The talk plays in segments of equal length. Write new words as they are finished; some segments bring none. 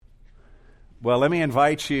Well, let me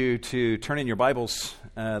invite you to turn in your Bibles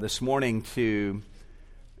this morning to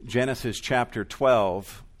Genesis chapter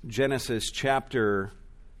 12. Genesis chapter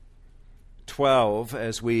 12,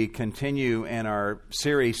 as we continue in our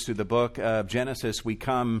series through the book of Genesis, we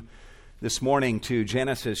come this morning to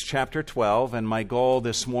Genesis chapter 12, and my goal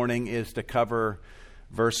this morning is to cover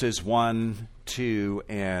verses 1, 2,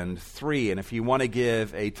 and 3. And if you want to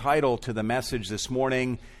give a title to the message this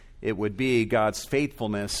morning, it would be God's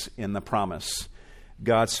faithfulness in the promise.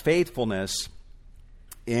 God's faithfulness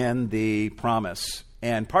in the promise.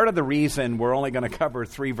 And part of the reason we're only going to cover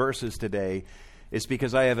 3 verses today is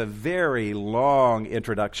because I have a very long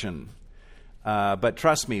introduction. But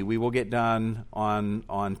trust me, we will get done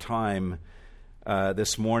on time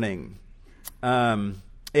this morning.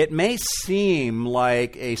 It may seem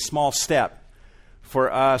like a small step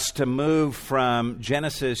for us to move from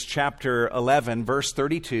Genesis chapter 11, verse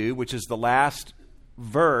 32, which is the last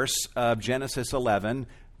verse of Genesis 11,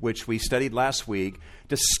 which we studied last week,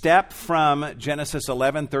 to step from Genesis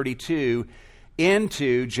 11:32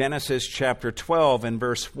 into Genesis chapter 12 and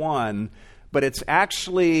verse 1, but it's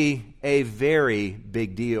actually a very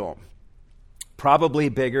big deal, probably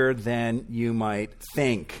bigger than you might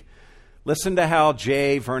think. Listen to how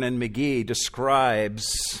J. Vernon McGee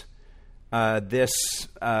describes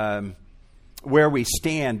where we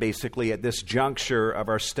stand basically at this juncture of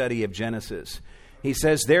our study of Genesis. He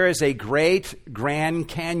says, there is a great Grand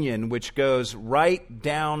Canyon which goes right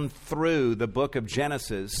down through the book of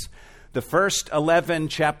Genesis. The first 11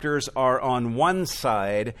 chapters are on one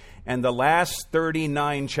side, and the last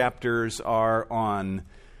 39 chapters are on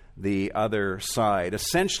the other side.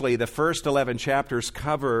 Essentially, the first 11 chapters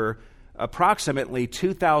cover approximately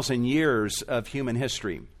 2,000 years of human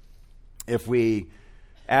history. If we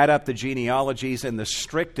add up the genealogies in the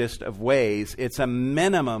strictest of ways, it's a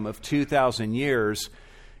minimum of 2,000 years.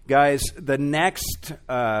 Guys, the next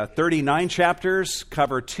 39 chapters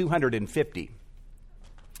cover 250.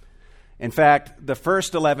 In fact, the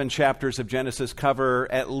first 11 chapters of Genesis cover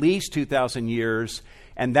at least 2,000 years,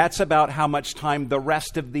 and that's about how much time the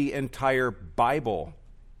rest of the entire Bible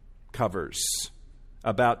covers,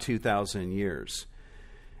 about 2,000 years.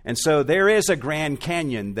 And so there is a Grand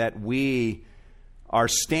Canyon that we are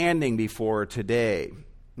standing before today.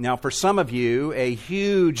 Now, for some of you, a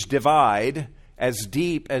huge divide as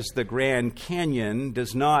deep as the Grand Canyon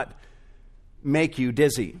does not make you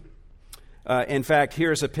dizzy. In fact,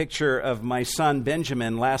 here's a picture of my son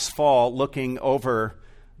Benjamin last fall looking over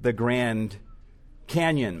the Grand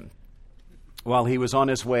Canyon while he was on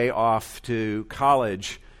his way off to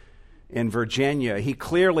college in Virginia. He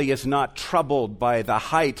clearly is not troubled by the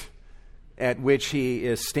height at which he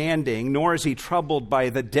is standing, nor is he troubled by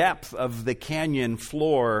the depth of the canyon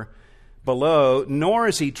floor below, nor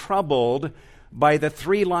is he troubled by the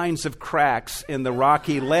 3 lines of cracks in the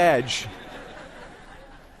rocky ledge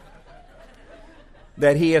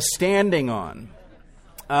that he is standing on.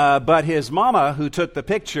 But his mama, who took the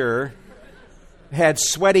picture, had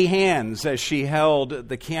sweaty hands as she held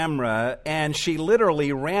the camera, and she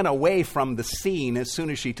literally ran away from the scene as soon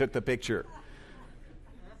as she took the picture.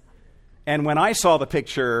 And when I saw the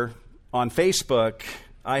picture on Facebook,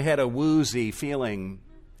 I had a woozy feeling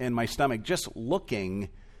in my stomach just looking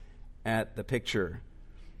at the picture.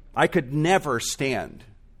 I could never stand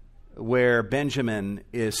where Benjamin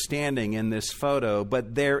is standing in this photo,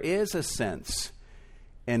 but there is a sense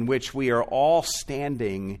in which we are all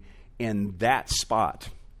standing in that spot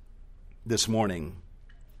this morning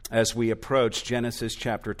as we approach Genesis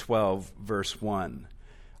chapter 12, verse 1.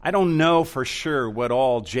 I don't know for sure what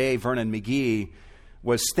all J. Vernon McGee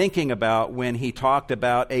was thinking about when he talked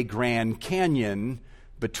about a Grand Canyon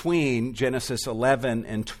between Genesis 11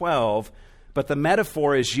 and 12, but the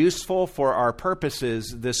metaphor is useful for our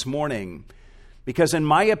purposes this morning. Because in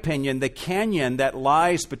my opinion, the canyon that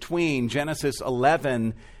lies between Genesis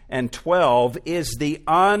 11 and 12 is the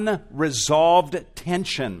unresolved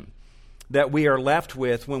tension that we are left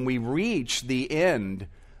with when we reach the end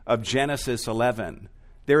of Genesis 11.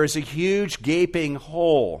 There is a huge gaping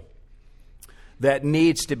hole that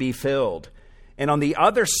needs to be filled. And on the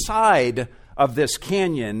other side of this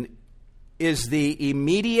canyon is the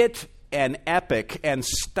immediate and epic and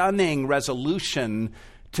stunning resolution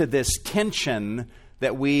to this tension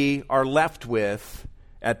that we are left with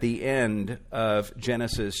at the end of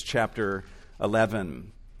Genesis chapter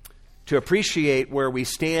 11. To appreciate where we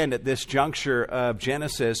stand at this juncture of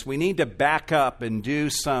Genesis, we need to back up and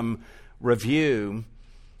do some review.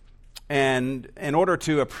 And in order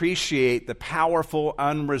to appreciate the powerful,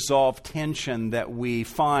 unresolved tension that we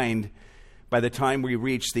find by the time we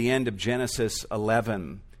reach the end of Genesis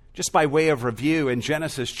 11, Just by way of review, in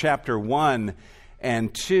Genesis chapter 1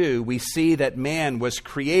 and 2, we see that man was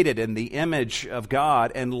created in the image of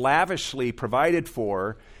God and lavishly provided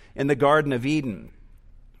for in the Garden of Eden.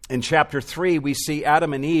 In chapter 3, we see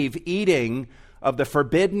Adam and Eve eating of the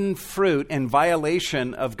forbidden fruit in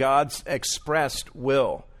violation of God's expressed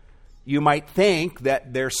will. You might think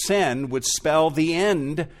that their sin would spell the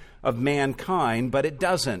end of mankind, but it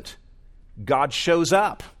doesn't. God shows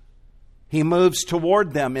up. He moves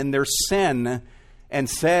toward them in their sin and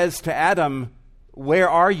says to Adam, "Where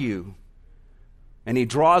are you?" And he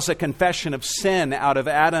draws a confession of sin out of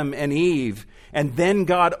Adam and Eve. And then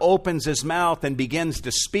God opens his mouth and begins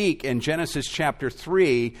to speak in Genesis chapter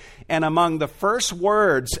 3. And among the first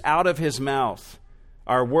words out of his mouth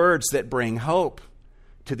are words that bring hope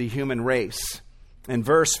to the human race. In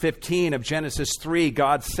verse 15 of Genesis 3,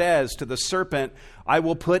 God says to the serpent, "I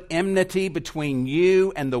will put enmity between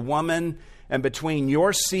you and the woman, and between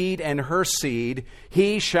your seed and her seed.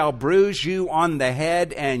 He shall bruise you on the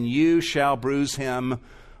head, and you shall bruise him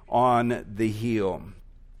on the heel."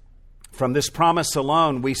 From this promise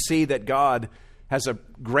alone, we see that God has a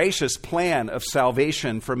gracious plan of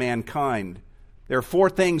salvation for mankind. There are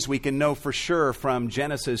 4 things we can know for sure from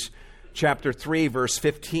Genesis chapter 3, verse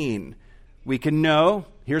 15. We can know,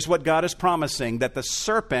 here's what God is promising, that the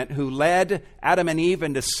serpent who led Adam and Eve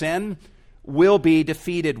into sin will be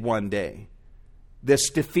defeated one day. This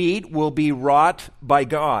defeat will be wrought by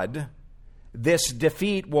God. This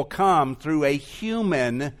defeat will come through a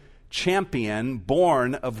human champion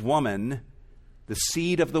born of woman, the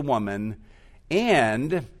seed of the woman,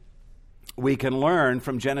 and we can learn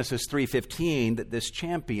from Genesis 3:15 that this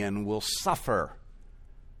champion will suffer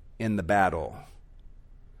in the battle.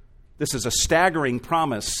 This is a staggering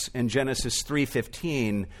promise in Genesis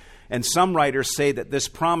 3:15, and some writers say that this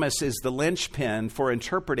promise is the linchpin for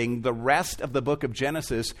interpreting the rest of the book of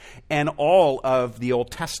Genesis and all of the Old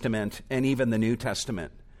Testament and even the New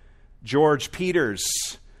Testament. George Peters,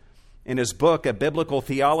 in his book, A Biblical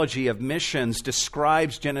Theology of Missions,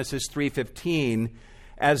 describes Genesis 3:15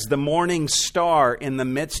 as the morning star in the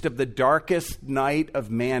midst of the darkest night of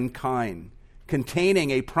mankind, containing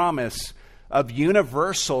a promise of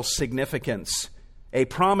universal significance, a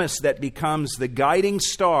promise that becomes the guiding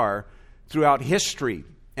star throughout history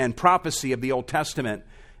and prophecy of the Old Testament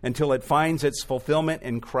until it finds its fulfillment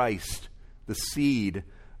in Christ, the seed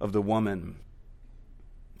of the woman.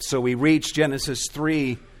 So we reach Genesis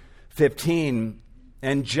 3:15,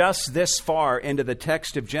 and just this far into the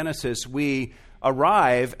text of Genesis, we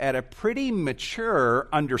arrive at a pretty mature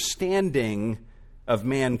understanding of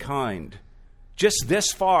mankind. Just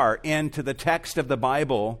this far into the text of the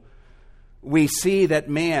Bible, we see that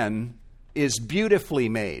man is beautifully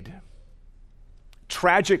made,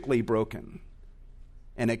 tragically broken,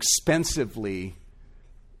 and expensively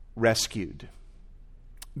rescued.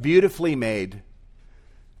 Beautifully made,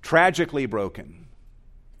 tragically broken,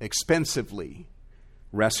 expensively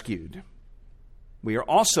rescued. We are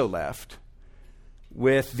also left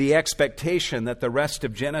with the expectation that the rest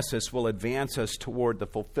of Genesis will advance us toward the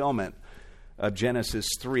fulfillment of Genesis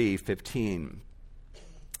 3:15.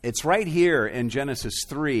 It's right here in Genesis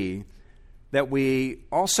 3 that we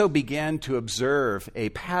also begin to observe a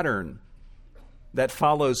pattern that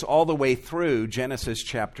follows all the way through Genesis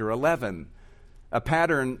chapter 11, a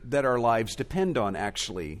pattern that our lives depend on,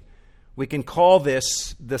 actually. We can call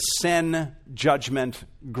this the sin, judgment,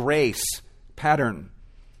 grace pattern.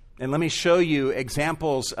 And let me show you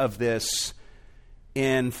examples of this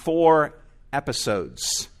in 4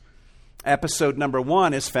 episodes. Episode number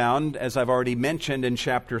 1 is found, as I've already mentioned, in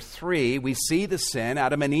chapter 3. We see the sin.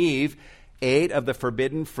 Adam and Eve ate of the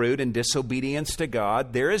forbidden fruit in disobedience to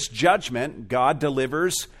God. There is judgment. God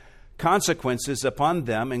delivers consequences upon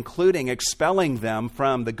them, including expelling them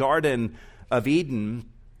from the Garden of Eden.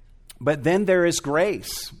 But then there is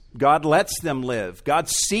grace. God lets them live. God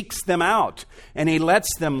seeks them out, and He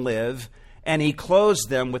lets them live, and He clothes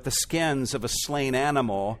them with the skins of a slain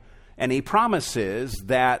animal, and He promises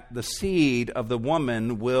that the seed of the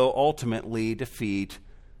woman will ultimately defeat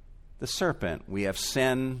the serpent. We have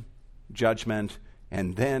sin, judgment,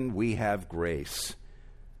 and then we have grace.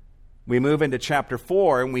 We move into chapter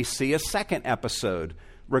 4, and we see a second episode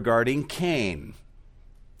regarding Cain,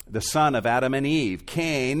 the son of Adam and Eve.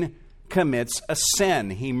 Cain commits a sin.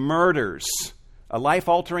 He murders, a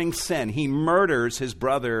life-altering sin. He murders his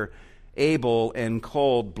brother Abel in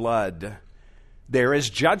cold blood. There is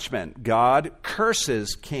judgment. God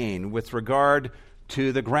curses Cain with regard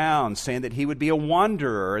to the ground, saying that he would be a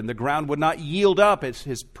wanderer and the ground would not yield up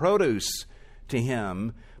his produce to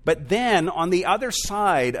him. But then, on the other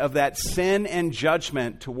side of that sin and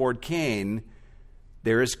judgment toward Cain,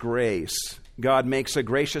 there is grace. God makes a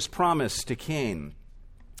gracious promise to Cain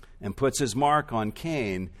and puts his mark on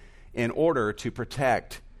Cain in order to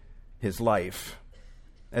protect his life.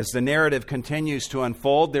 As the narrative continues to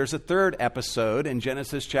unfold, there's a third episode in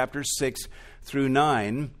Genesis chapters 6 through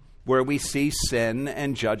 9 where we see sin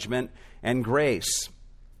and judgment and grace.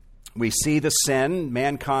 We see the sin.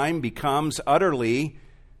 Mankind becomes utterly,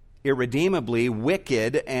 irredeemably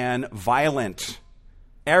wicked and violent.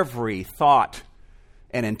 Every thought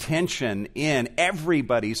and intention in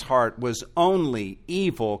everybody's heart was only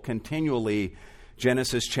evil continually,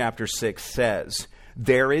 Genesis chapter 6 says.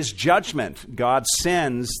 There is judgment. God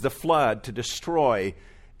sends the flood to destroy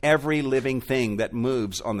every living thing that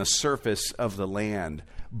moves on the surface of the land.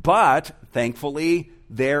 But, thankfully,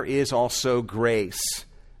 there is also grace.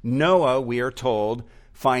 Noah, we are told,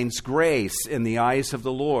 finds grace in the eyes of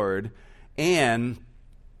the Lord, and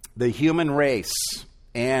the human race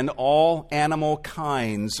and all animal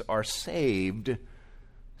kinds are saved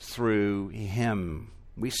through him.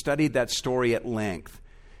 We studied that story at length.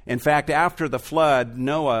 In fact, after the flood,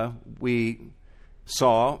 Noah, we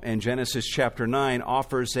saw in Genesis chapter 9,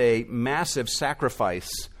 offers a massive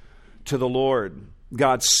sacrifice to the Lord.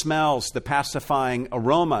 God smells the pacifying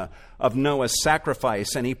aroma of Noah's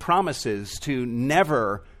sacrifice, and he promises to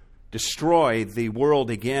never destroy the world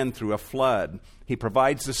again through a flood. He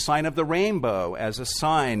provides the sign of the rainbow as a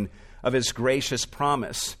sign of his gracious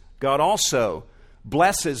promise. God also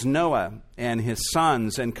blesses Noah and his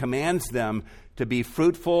sons and commands them to be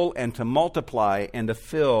fruitful and to multiply and to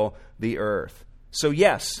fill the earth. So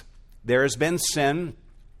yes, there has been sin,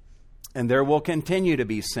 and there will continue to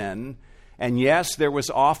be sin. And yes, there was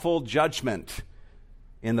awful judgment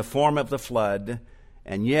in the form of the flood,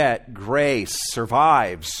 and yet grace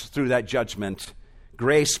survives through that judgment.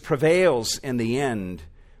 Grace prevails in the end,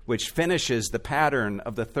 which finishes the pattern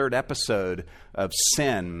of the third episode of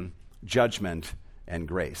sin, judgment, and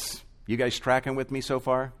grace. You guys tracking with me so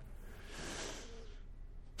far?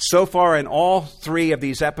 So far in all three of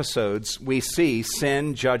these episodes, we see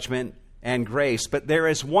sin, judgment, and grace. But there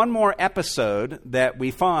is one more episode that we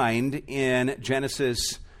find in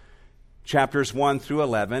Genesis chapters 1 through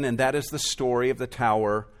 11, and that is the story of the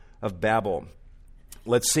Tower of Babel.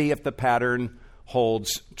 Let's see if the pattern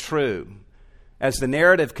holds true. As the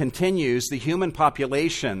narrative continues, the human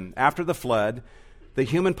population, after the flood, the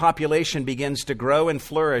human population begins to grow and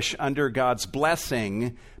flourish under God's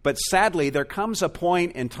blessing. But sadly, there comes a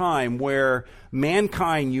point in time where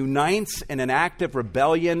mankind unites in an act of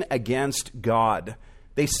rebellion against God.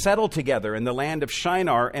 They settle together in the land of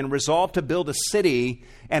Shinar and resolve to build a city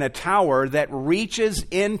and a tower that reaches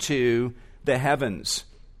into the heavens.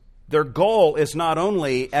 Their goal is not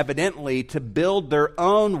only, evidently, to build their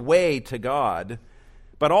own way to God,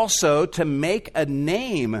 but also to make a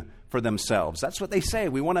name for themselves. That's what they say.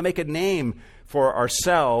 We want to make a name for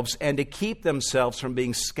ourselves and to keep themselves from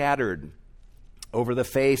being scattered over the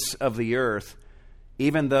face of the earth,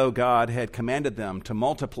 even though God had commanded them to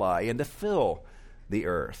multiply and to fill the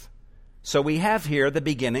earth. So we have here the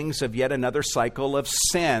beginnings of yet another cycle of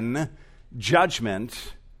sin,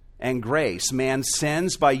 judgment, and grace. Man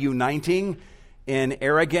sins by uniting in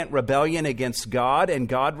arrogant rebellion against God, and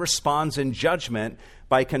God responds in judgment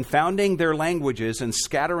by confounding their languages and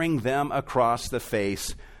scattering them across the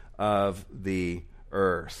face of the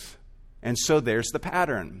earth. And so there's the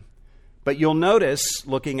pattern. But you'll notice,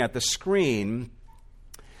 looking at the screen,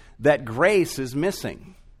 that grace is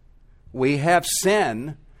missing. We have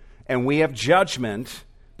sin and we have judgment,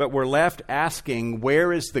 but we're left asking,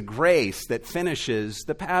 where is the grace that finishes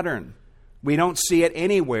the pattern? We don't see it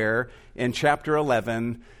anywhere in chapter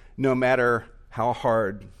 11, no matter how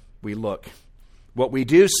hard we look. What we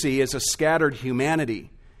do see is a scattered humanity.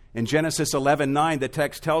 In Genesis 11:9, the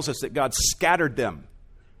text tells us that God scattered them.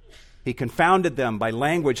 He confounded them by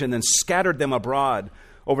language and then scattered them abroad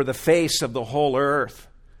over the face of the whole earth.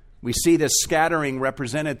 We see this scattering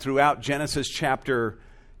represented throughout Genesis chapter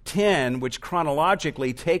 10, which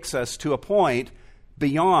chronologically takes us to a point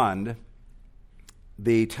beyond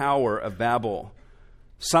the Tower of Babel.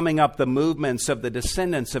 Summing up the movements of the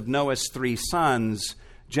descendants of Noah's three sons,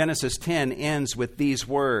 Genesis 10 ends with these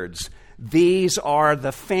words: "These are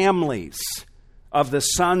the families of the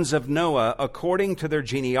sons of Noah according to their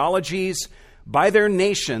genealogies by their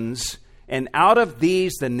nations, and out of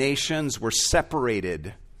these the nations were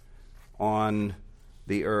separated on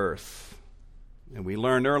the earth." And we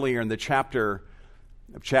learned earlier in the chapter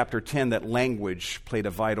 10 that language played a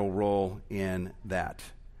vital role in that.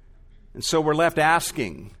 And so we're left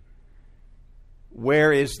asking,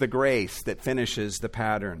 where is the grace that finishes the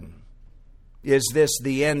pattern? Is this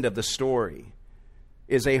the end of the story?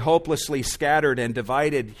 is a hopelessly scattered and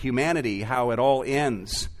divided humanity, how it all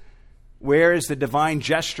ends. Where is the divine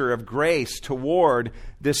gesture of grace toward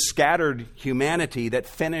this scattered humanity that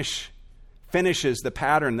finishes the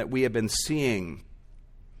pattern that we have been seeing?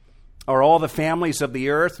 Are all the families of the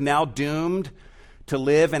earth now doomed to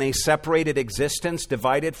live in a separated existence,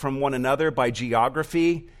 divided from one another by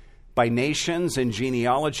geography, by nations and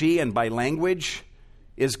genealogy, and by language?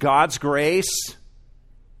 Is God's grace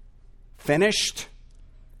finished?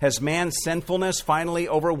 Has man's sinfulness finally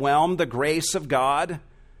overwhelmed the grace of God?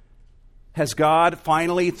 Has God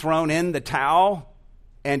finally thrown in the towel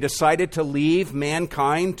and decided to leave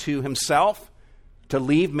mankind to himself, to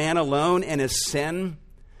leave man alone in his sin?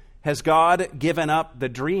 Has God given up the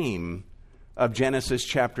dream of Genesis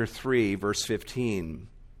chapter 3, verse 15?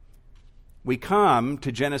 We come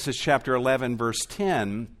to Genesis chapter 11, verse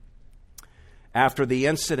 10, after the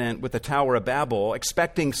incident with the Tower of Babel,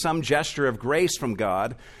 expecting some gesture of grace from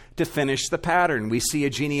God to finish the pattern. We see a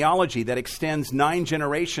genealogy that extends 9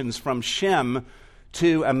 generations from Shem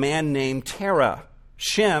to a man named Terah.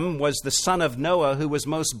 Shem was the son of Noah, who was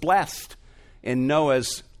most blessed in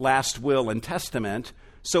Noah's last will and testament.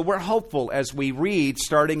 So we're hopeful as we read,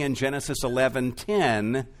 starting in Genesis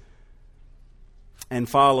 11:10 and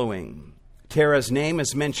following. Terah's name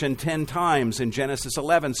is mentioned 10 times in Genesis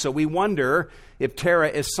 11, so we wonder if Terah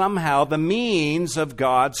is somehow the means of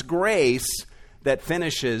God's grace that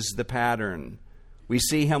finishes the pattern. We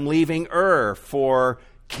see him leaving Ur for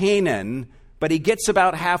Canaan, but he gets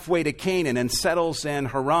about halfway to Canaan and settles in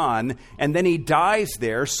Haran, and then he dies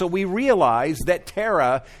there, so we realize that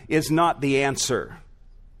Terah is not the answer.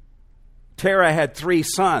 Terah had 3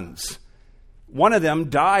 sons. One of them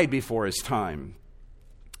died before his time.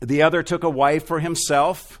 The other took a wife for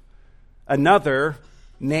himself. Another,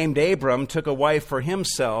 named Abram, took a wife for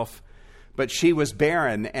himself, but she was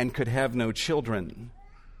barren and could have no children.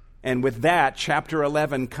 And with that, chapter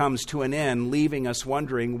 11 comes to an end, leaving us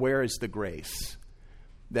wondering, where is the grace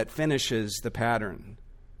that finishes the pattern?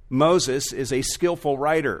 Moses is a skillful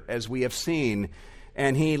writer, as we have seen,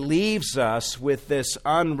 and he leaves us with this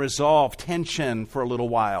unresolved tension for a little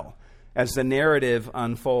while as the narrative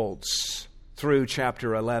unfolds through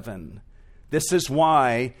chapter 11. This is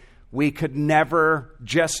why we could never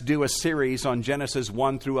just do a series on Genesis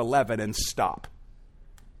 1 through 11 and stop.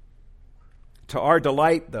 To our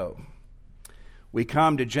delight, though, we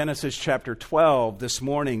come to Genesis chapter 12 this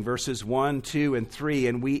morning, verses 1, 2, and 3,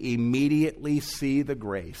 and we immediately see the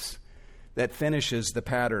grace that finishes the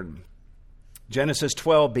pattern. Genesis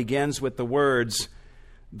 12 begins with the words,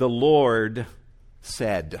 "The Lord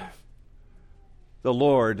said." The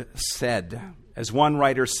Lord said. As one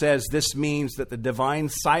writer says, this means that the divine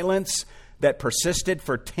silence that persisted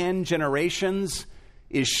for 10 generations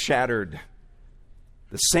is shattered.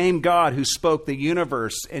 The same God who spoke the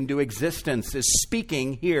universe into existence is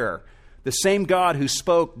speaking here. The same God who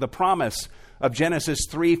spoke the promise of Genesis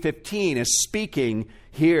 3:15 is speaking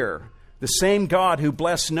here. The same God who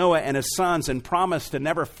blessed Noah and his sons and promised to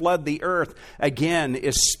never flood the earth again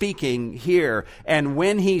is speaking here. And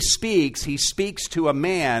when he speaks to a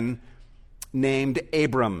man named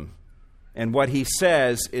Abram. And what he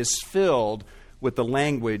says is filled with the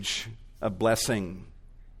language of blessing.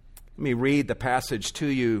 Let me read the passage to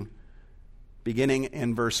you, beginning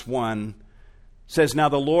in verse 1. It says, "Now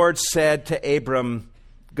the Lord said to Abram,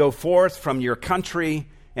 'Go forth from your country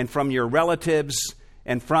and from your relatives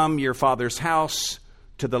and from your father's house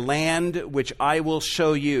to the land which I will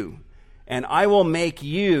show you. And I will make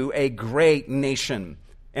you a great nation.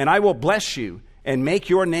 And I will bless you and make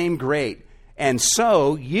your name great. And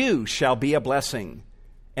so you shall be a blessing.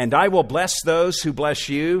 And I will bless those who bless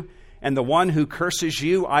you, and the one who curses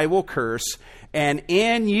you I will curse. And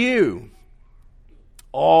in you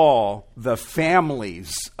all the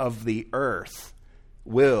families of the earth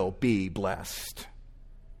will be blessed."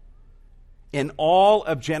 In all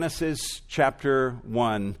of Genesis chapter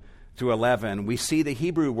 1 through 11, we see the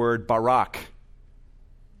Hebrew word barak,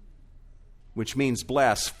 which means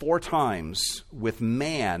bless, 4 times with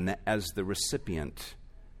man as the recipient.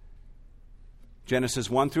 Genesis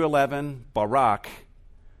 1 through 11, barak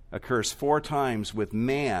occurs 4 times with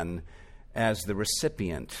man as the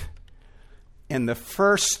recipient. In the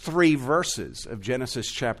first 3 verses of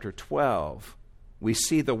Genesis chapter 12, we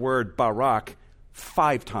see the word barak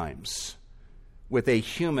 5 times with a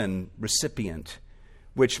human recipient,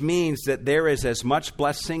 which means that there is as much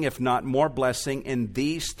blessing, if not more blessing, in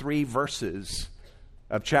these 3 verses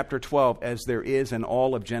of chapter 12 as there is in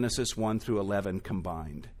all of Genesis 1 through 11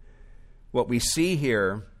 combined. What we see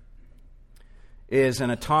here is an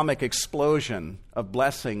atomic explosion of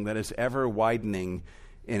blessing that is ever widening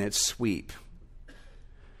in its sweep.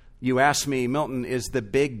 You ask me, Milton, is the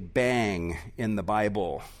Big Bang in the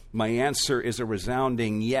Bible? My answer is a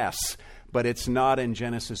resounding yes, but it's not in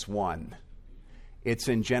Genesis 1. It's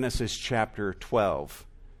in Genesis chapter 12,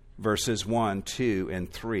 verses 1, 2,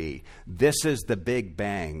 and 3. This is the Big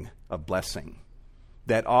Bang of blessing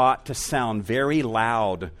that ought to sound very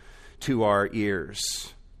loud to our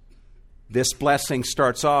ears. This blessing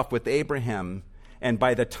starts off with Abraham, and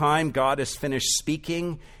by the time God is finished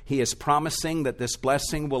speaking, he is promising that this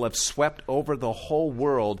blessing will have swept over the whole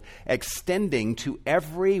world, extending to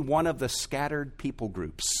every one of the scattered people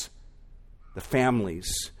groups, the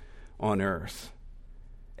families on earth.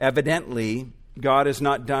 Evidently, God is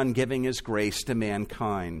not done giving his grace to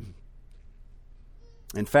mankind.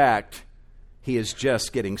 In fact, he is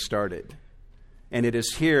just getting started. And it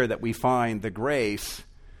is here that we find the grace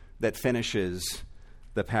that finishes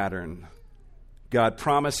the pattern. God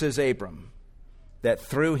promises Abram that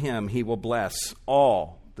through him he will bless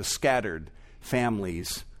all the scattered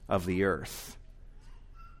families of the earth.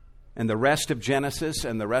 And the rest of Genesis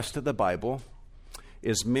and the rest of the Bible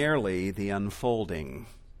is merely the unfolding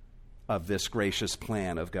of this gracious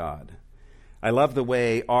plan of God. I love the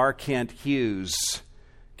way R. Kent Hughes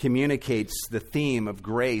communicates the theme of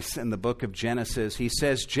grace in the book of Genesis. He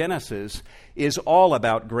says Genesis is all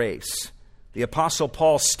about grace. The Apostle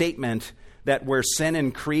Paul's statement that where sin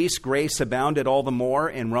increased, grace abounded all the more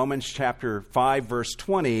in Romans chapter 5, verse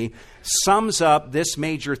 20, sums up this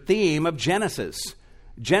major theme of Genesis.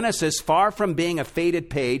 Genesis, far from being a faded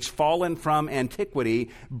page, fallen from antiquity,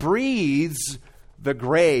 breathes the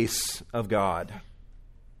grace of God.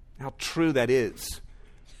 How true that is.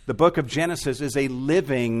 The book of Genesis is a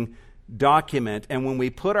living document, and when we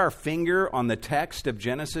put our finger on the text of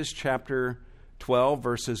Genesis chapter 12,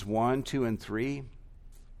 verses 1, 2, and 3,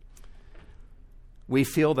 we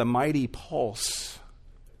feel the mighty pulse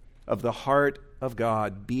of the heart of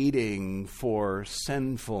God beating for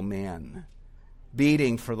sinful man,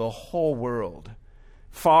 beating for the whole world.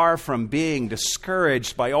 Far from being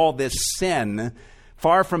discouraged by all this sin,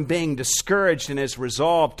 far from being discouraged in his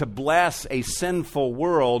resolve to bless a sinful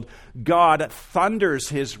world, God thunders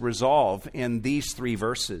his resolve in these 3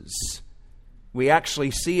 verses. We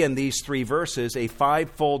actually see in these 3 verses a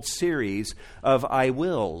 5-fold series of I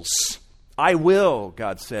wills. I will,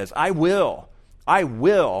 God says. I will. I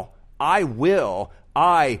will. I will.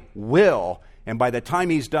 I will. And by the time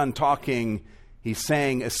he's done talking, he's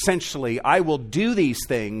saying essentially, I will do these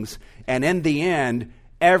things, and in the end,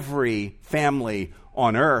 every family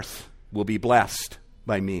on earth will be blessed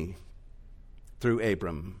by me through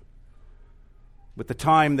Abram. With the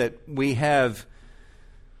time that we have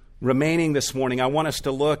remaining this morning, I want us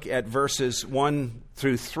to look at verses 1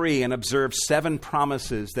 through 3 and observe 7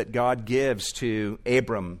 promises that God gives to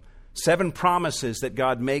Abram. 7 promises that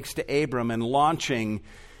God makes to Abram in launching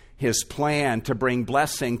his plan to bring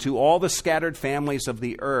blessing to all the scattered families of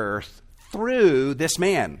the earth through this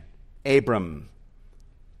man, Abram.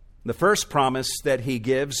 The first promise that he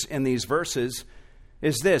gives in these verses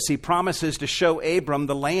is this. He promises to show Abram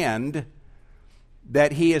the land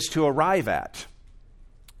that he is to arrive at.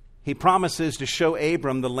 He promises to show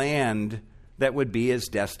Abram the land that would be his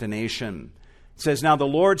destination. It says, Now the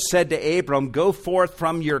Lord said to Abram, Go forth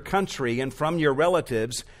from your country and from your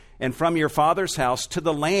relatives and from your father's house to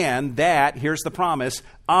the land that, here's the promise,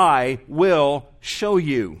 I will show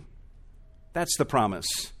you. That's the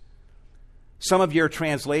promise. Some of your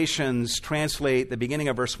translations translate the beginning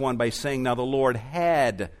of verse 1 by saying, Now the Lord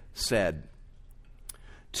had said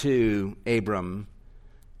to Abram.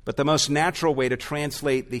 But the most natural way to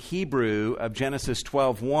translate the Hebrew of Genesis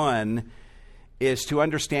 12:1 is to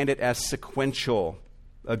understand it as sequential.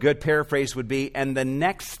 A good paraphrase would be, and the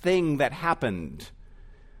next thing that happened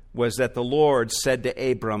was that the Lord said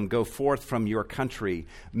to Abram, Go forth from your country,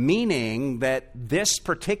 meaning that this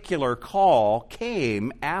particular call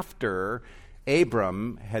came after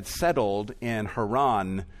Abram had settled in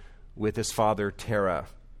Haran with his father Terah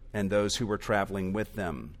and those who were traveling with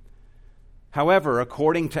them. However,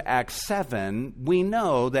 according to Acts 7, we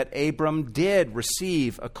know that Abram did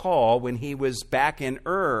receive a call when he was back in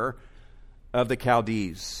Ur of the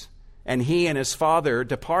Chaldees. And he and his father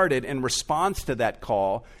departed in response to that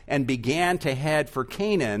call and began to head for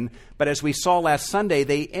Canaan. But as we saw last Sunday,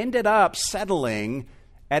 they ended up settling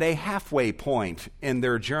at a halfway point in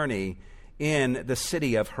their journey in the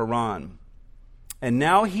city of Haran. And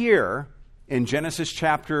now here in Genesis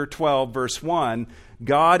chapter 12, verse 1,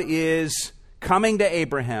 God is coming to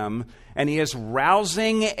Abraham, and he is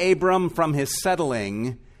rousing Abram from his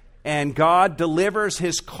settling, and God delivers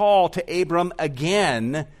his call to Abram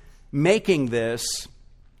again, making this,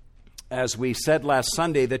 as we said last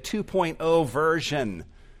Sunday, the 2.0 version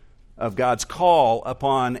of God's call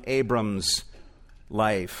upon Abram's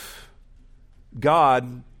life.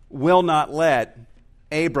 God will not let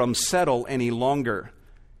Abram settle any longer.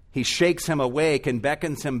 He shakes him awake and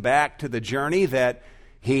beckons him back to the journey that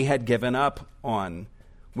he had given up on.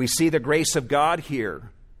 We see the grace of God here.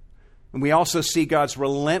 And we also see God's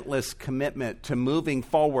relentless commitment to moving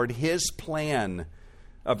forward his plan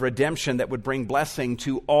of redemption that would bring blessing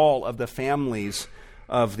to all of the families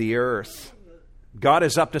of the earth. God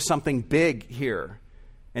is up to something big here,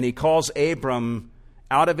 and he calls Abram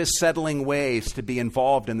out of his settling ways to be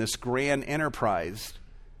involved in this grand enterprise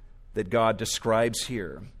that God describes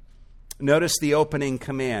here. Notice the opening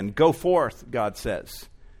command. Go forth, God says,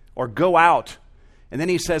 or go out. And then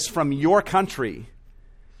he says, from your country.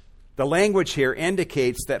 The language here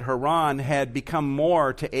indicates that Haran had become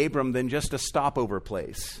more to Abram than just a stopover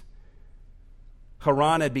place.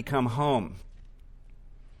 Haran had become home.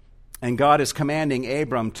 And God is commanding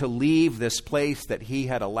Abram to leave this place that he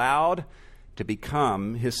had allowed to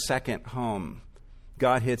become his second home.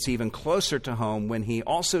 God hits even closer to home when he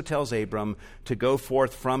also tells Abram to go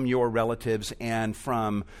forth from your relatives and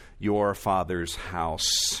from your father's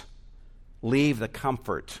house. Leave the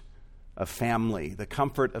comfort of family, the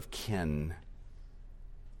comfort of kin,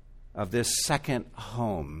 of this second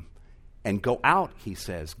home, and go out, he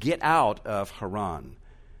says. Get out of Haran.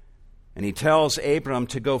 And he tells Abram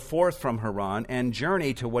to go forth from Haran and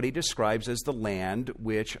journey to what he describes as the land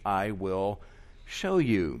which I will show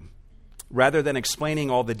you. Rather than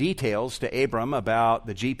explaining all the details to Abram about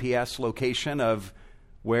the GPS location of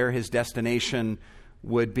where his destination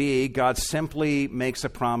would be, God simply makes a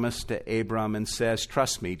promise to Abram and says,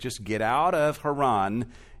 trust me, just get out of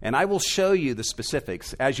Haran and I will show you the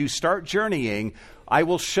specifics. As you start journeying, I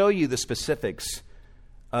will show you the specifics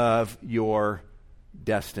of your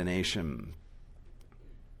destination.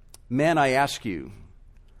 Men, I ask you,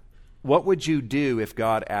 what would you do if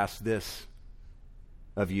God asked this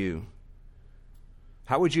of you?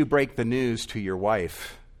 How would you break the news to your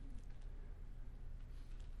wife?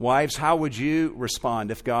 Wives, how would you respond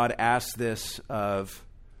if God asked this of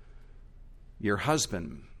your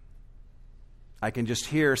husband? I can just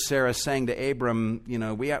hear Sarah saying to Abram,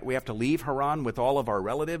 we have to leave Haran with all of our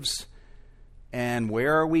relatives. And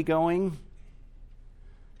where are we going?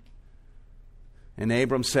 And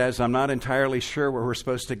Abram says, I'm not entirely sure where we're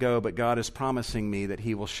supposed to go, but God is promising me that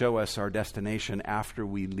he will show us our destination after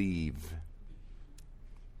we leave.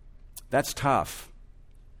 That's tough.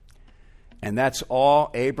 And that's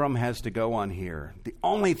all Abram has to go on here. The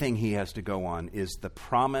only thing he has to go on is the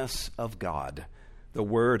promise of God, the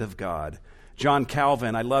word of God. John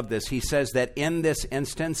Calvin, I love this. He says that in this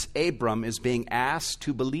instance, Abram is being asked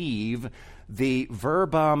to believe the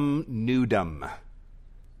verbum nudum,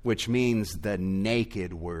 which means the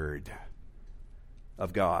naked word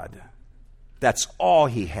of God. That's all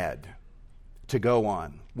he had to go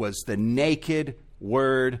on, was the naked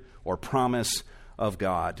word or promise of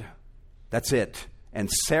God. That's it. And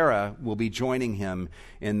Sarah will be joining him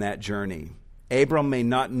in that journey. Abram may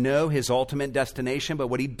not know his ultimate destination, but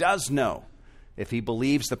what he does know, if he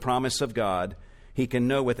believes the promise of God, he can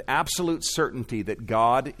know with absolute certainty that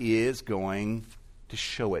God is going to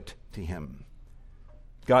show it to him.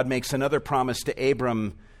 God makes another promise to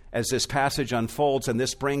Abram as this passage unfolds, and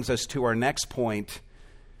this brings us to our next point.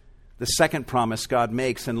 The second promise God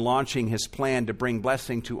makes in launching his plan to bring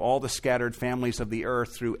blessing to all the scattered families of the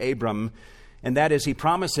earth through Abram, and that is he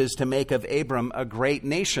promises to make of Abram a great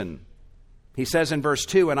nation. He says in verse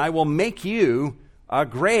 2, and I will make you a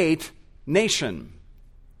great nation.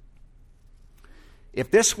 If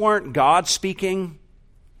this weren't God speaking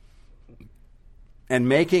and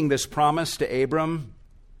making this promise to Abram,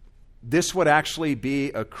 this would actually be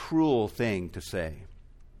a cruel thing to say.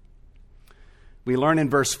 We learn in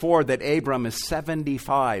verse 4 that Abram is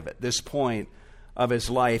 75 at this point of his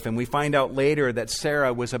life, and we find out later that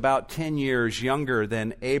Sarah was about 10 years younger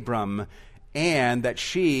than Abram, and that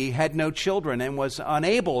she had no children and was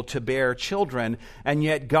unable to bear children. And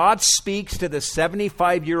yet God speaks to the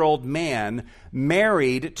 75-year-old man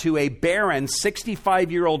married to a barren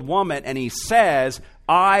 65-year-old woman, and he says,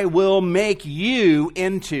 I will make you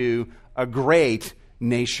into a great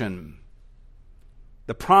nation.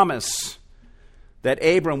 The promise that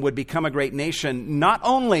Abram would become a great nation not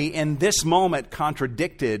only in this moment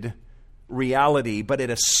contradicted reality, but it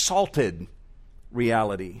assaulted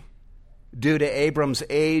reality due to Abram's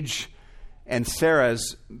age and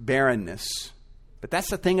Sarah's barrenness. But that's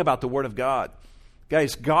the thing about the Word of God.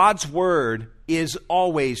 Guys, God's Word is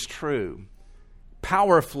always true,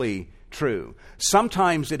 powerfully true.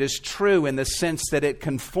 Sometimes it is true in the sense that it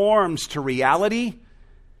conforms to reality,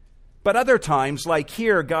 But other times, like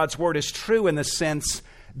here, God's word is true in the sense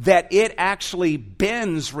that it actually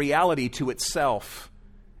bends reality to itself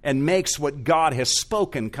and makes what God has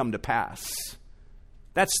spoken come to pass.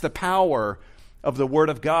 That's the power of the Word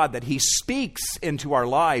of God, that He speaks into our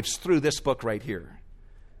lives through this book right here.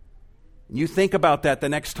 You think about that the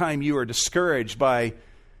next time you are discouraged by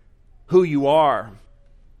who you are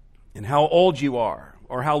and how old you are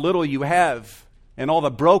or how little you have and all the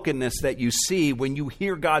brokenness that you see when you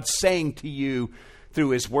hear God saying to you through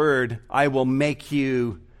His Word, I will make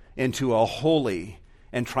you into a holy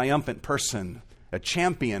and triumphant person, a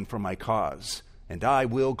champion for my cause, and I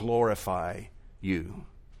will glorify you.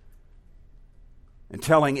 And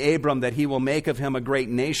telling Abram that He will make of him a great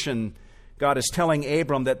nation, God is telling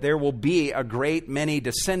Abram that there will be a great many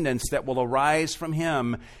descendants that will arise from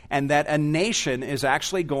him, and that a nation is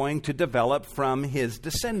actually going to develop from his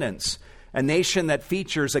descendants. A nation that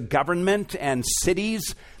features a government and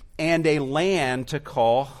cities and a land to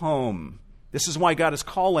call home. This is why God is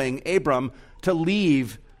calling Abram to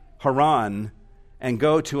leave Haran and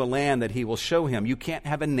go to a land that He will show him. You can't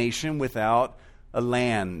have a nation without a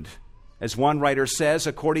land. As one writer says,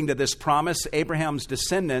 according to this promise, Abraham's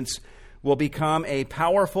descendants will become a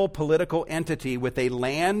powerful political entity with a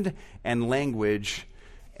land and language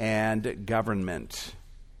and government.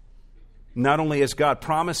 Not only is God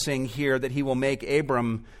promising here that He will make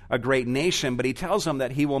Abram a great nation, but He tells him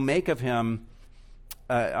that He will make of him,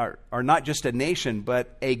 or not just a nation,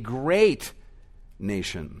 but a great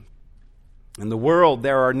nation. In the world,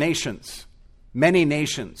 there are nations, many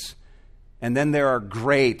nations, and then there are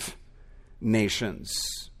great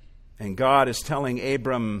nations. And God is telling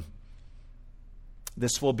Abram,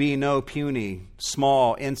 this will be no puny,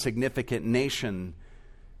 small, insignificant nation.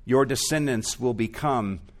 Your descendants will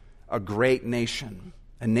become a great nation,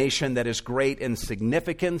 a nation that is great in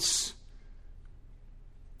significance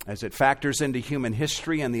as it factors into human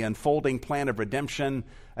history and the unfolding plan of redemption,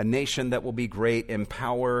 a nation that will be great in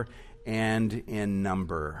power and in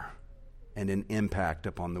number and in impact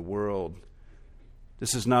upon the world.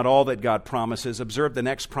 This is not all that God promises. Observe the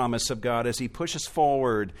next promise of God as He pushes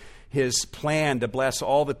forward His plan to bless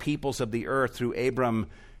all the peoples of the earth through Abram,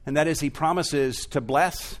 and that is He promises to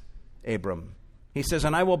bless Abram. He says,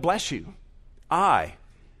 and I will bless you. I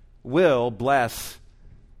will bless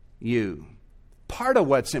you. Part of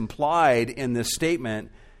what's implied in this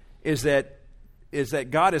statement is that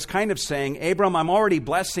God is kind of saying, Abram, I'm already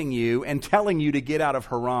blessing you and telling you to get out of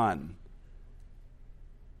Haran.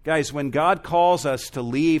 Guys, when God calls us to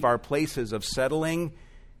leave our places of settling,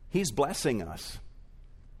 He's blessing us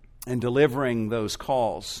and delivering those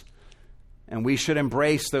calls. And we should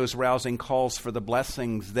embrace those rousing calls for the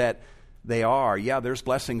blessings that they are. Yeah, there's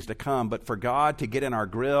blessings to come, but for God to get in our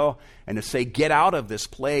grill and to say, get out of this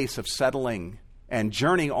place of settling and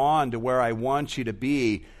journey on to where I want you to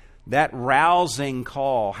be, that rousing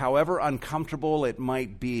call, however uncomfortable it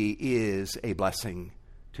might be, is a blessing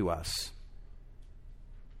to us.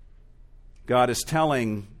 God is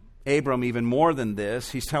telling Abram even more than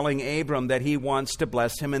this. He's telling Abram that He wants to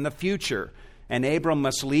bless him in the future. And Abram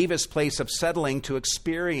must leave his place of settling to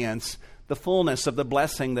experience the fullness of the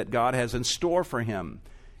blessing that God has in store for him.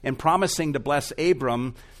 In promising to bless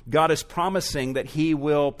Abram, God is promising that He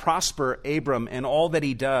will prosper Abram in all that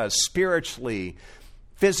he does, spiritually,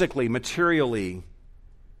 physically, materially.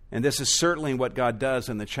 And this is certainly what God does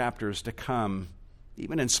in the chapters to come,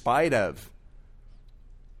 even in spite of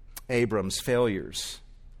Abram's failures.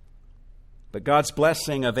 But God's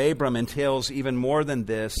blessing of Abram entails even more than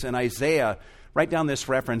this. In Isaiah, write down this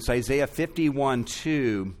reference, Isaiah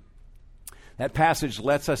 51:2. That passage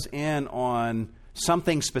lets us in on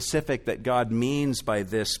something specific that God means by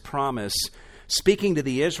this promise. Speaking to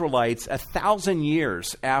the Israelites 1,000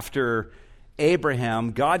 years after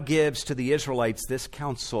Abraham, God gives to the Israelites this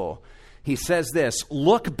counsel. He says this,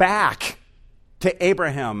 look back to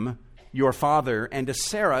Abraham, your father, and to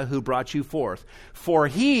Sarah, who brought you forth. For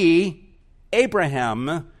he,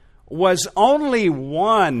 Abraham, was only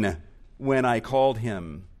one when I called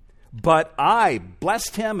him, but I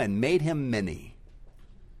blessed him and made him many.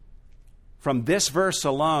 From this verse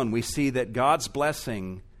alone, we see that God's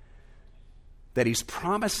blessing that He's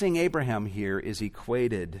promising Abraham here is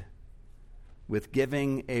equated with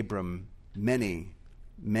giving Abram many,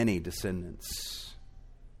 many descendants.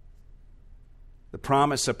 The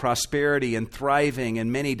promise of prosperity and thriving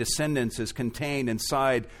and many descendants is contained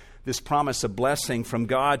inside this promise of blessing from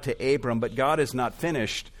God to Abram, but God is not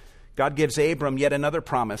finished. God gives Abram yet another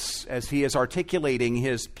promise as He is articulating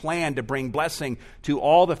His plan to bring blessing to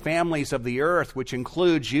all the families of the earth, which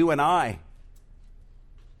includes you and I.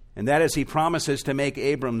 And that is He promises to make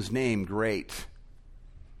Abram's name great.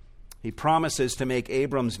 He promises to make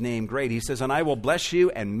Abram's name great. He says, and I will bless you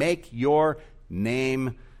and make your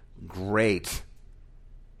name great.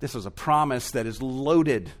 This is a promise that is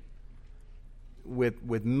loaded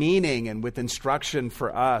with meaning and with instruction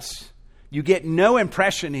for us. You get no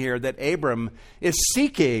impression here that Abram is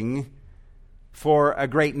seeking for a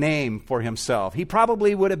great name for himself. He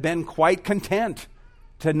probably would have been quite content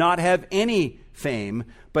to not have any fame.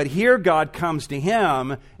 But here God comes to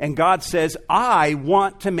him and God says, I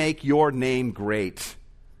want to make your name great.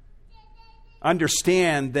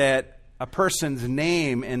 Understand that a person's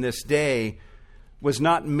name in this day was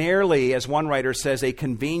not merely, as one writer says, a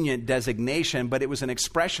convenient designation, but it was an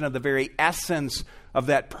expression of the very essence of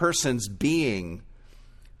that person's being.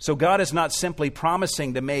 So God is not simply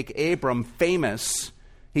promising to make Abram famous.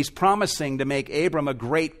 He's promising to make Abram a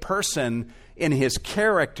great person in his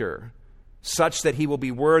character, such that he will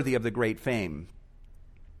be worthy of the great fame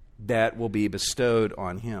that will be bestowed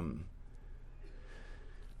on him.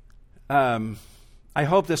 I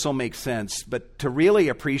hope this will make sense, but to really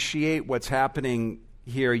appreciate what's happening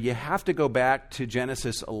here, you have to go back to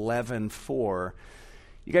Genesis 11:4.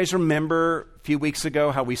 You guys remember a few weeks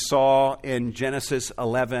ago how we saw in Genesis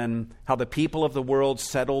 11 how the people of the world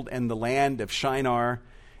settled in the land of Shinar,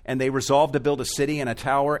 and they resolved to build a city and a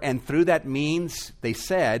tower, and through that means, they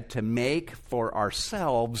said, to make for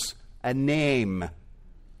ourselves a name.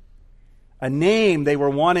 A name they were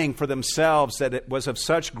wanting for themselves that it was of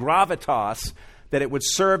such gravitas that it would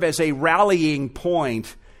serve as a rallying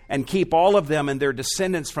point and keep all of them and their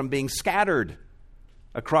descendants from being scattered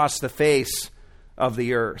across the face of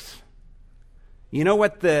the earth. You know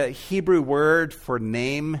what the Hebrew word for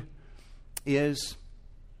name is?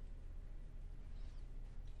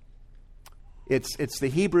 It's the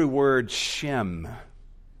Hebrew word Shem.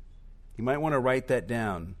 You might want to write that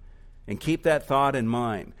down and keep that thought in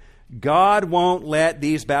mind. God won't let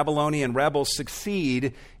these Babylonian rebels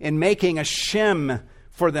succeed in making a Shem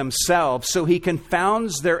for themselves, so he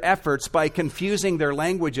confounds their efforts by confusing their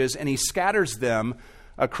languages, and he scatters them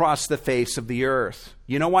across the face of the earth.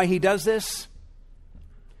 You know why he does this?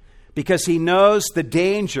 Because he knows the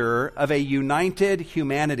danger of a united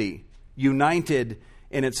humanity, united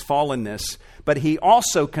in its fallenness. But he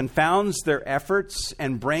also confounds their efforts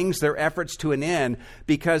and brings their efforts to an end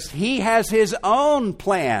because he has his own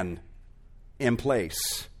plan in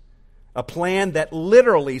place. A plan that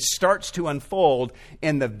literally starts to unfold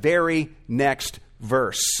in the very next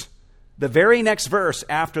verse. The very next verse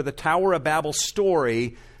after the Tower of Babel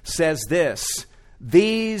story says this: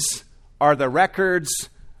 these are the records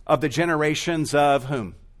of the generations of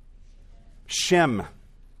whom? Shem.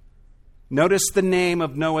 Notice the name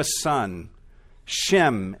of Noah's son,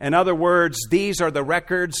 Shem. In other words, these are the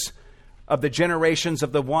records of the generations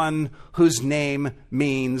of the one whose name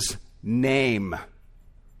means name.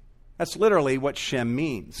 That's literally what Shem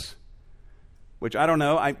means. Which I don't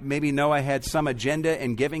know, maybe Noah had some agenda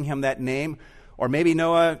in giving him that name, or maybe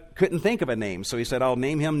Noah couldn't think of a name, so he said, I'll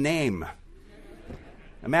name him Name.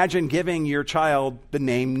 Imagine giving your child the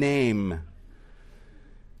name.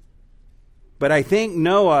 But I think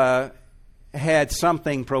Noah had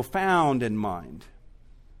something profound in mind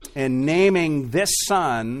in naming this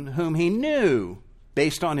son whom he knew,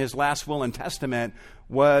 based on his last will and testament,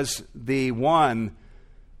 was the one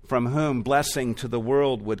from whom blessing to the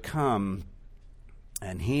world would come.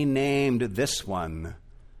 And he named this one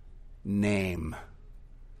Name,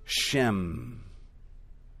 Shem.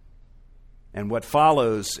 And what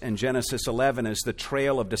follows in Genesis 11 is the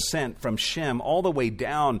trail of descent from Shem all the way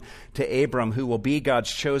down to Abram, who will be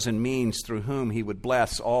God's chosen means through whom he would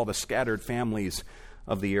bless all the scattered families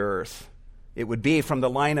of the earth. It would be from the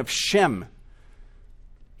line of Shem,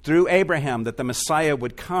 through Abraham, that the Messiah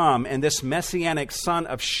would come, and this messianic son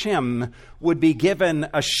of Shem would be given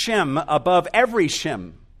a Shem above every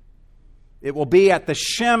Shem. It will be at the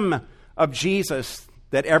Shem of Jesus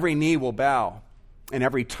that every knee will bow and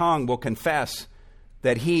every tongue will confess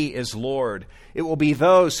that he is Lord. It will be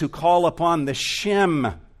those who call upon the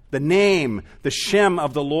Shem, the name, the Shem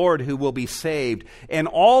of the Lord, who will be saved. And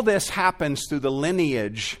all this happens through the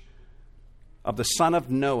lineage of the son of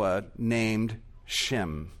Noah named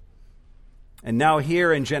Shem. And now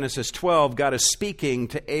here in Genesis 12, God is speaking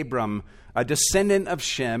to Abram, a descendant of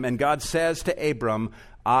Shem, and God says to Abram,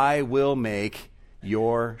 I will make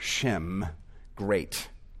your Shem great.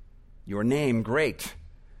 Your name great.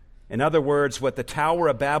 In other words, what the Tower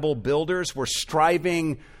of Babel builders were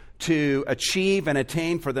striving to achieve and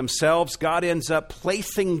attain for themselves, God ends up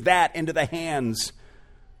placing that into the hands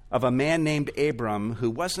of a man named Abram who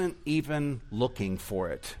wasn't even looking for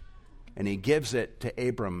it. And he gives it to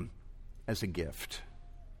Abram as a gift.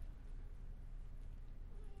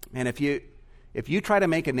 And if you try to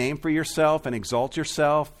make a name for yourself and exalt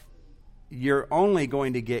yourself, you're only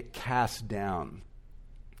going to get cast down.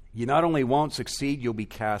 You not only won't succeed, you'll be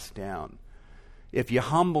cast down. If you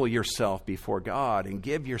humble yourself before God and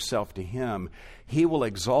give yourself to Him, He will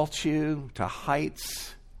exalt you to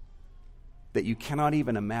heights that you cannot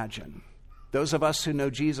even imagine. Those of us who know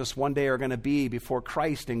Jesus one day are going to be before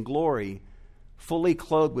Christ in glory, fully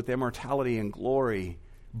clothed with immortality and glory,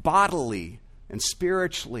 bodily and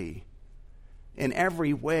spiritually, in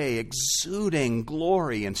every way, exuding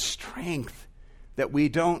glory and strength that we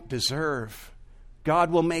don't deserve.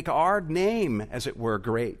 God will make our name, as it were,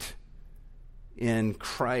 great in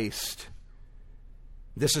Christ.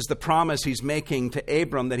 This is the promise He's making to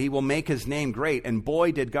Abram, that He will make his name great. And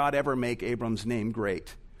boy, did God ever make Abram's name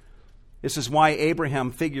great. This is why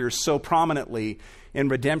Abraham figures so prominently in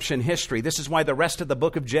redemption history. This is why the rest of the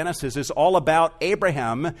book of Genesis is all about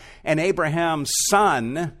Abraham and Abraham's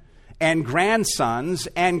son and grandsons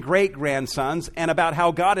and great-grandsons, and about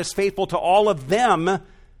how God is faithful to all of them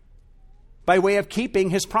by way of keeping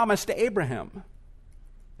His promise to Abraham.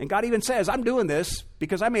 And God even says, I'm doing this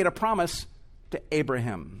because I made a promise to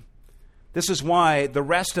Abraham. This is why the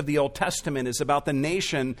rest of the Old Testament is about the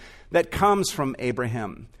nation that comes from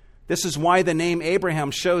Abraham. This is why the name Abraham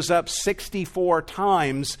shows up 64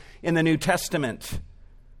 times in the New Testament.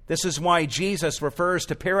 This is why Jesus refers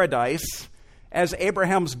to paradise as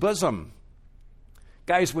Abraham's bosom.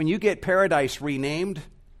 Guys, when you get paradise renamed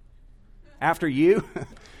after you,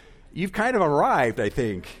 you've kind of arrived, I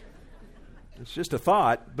think. It's just a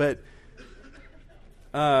thought, but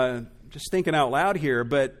just thinking out loud here,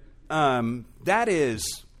 but that's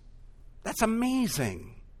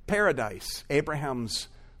amazing. Paradise, Abraham's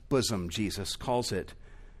bosom, Jesus calls it.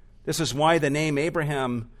 This is why the name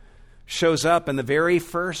Abraham shows up in the very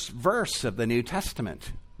first verse of the New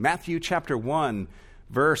Testament. Matthew chapter 1,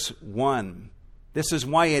 verse 1. This is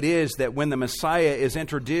why it is that when the Messiah is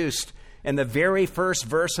introduced in the very first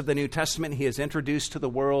verse of the New Testament, He is introduced to the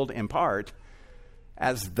world in part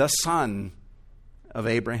as the son of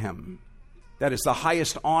Abraham. That is the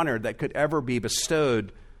highest honor that could ever be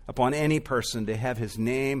bestowed upon any person, to have his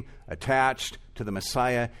name attached to the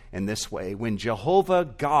Messiah in this way. When Jehovah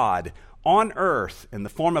God on earth, in the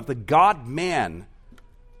form of the God-man,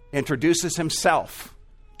 introduces Himself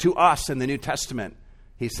to us in the New Testament,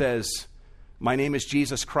 He says, my name is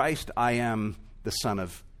Jesus Christ, I am the son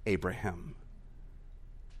of Abraham.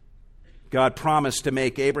 God promised to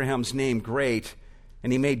make Abraham's name great,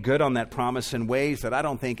 and He made good on that promise in ways that I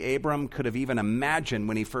don't think Abram could have even imagined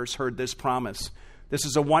when he first heard this promise. This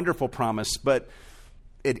is a wonderful promise, but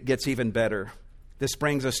it gets even better. This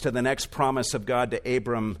brings us to the next promise of God to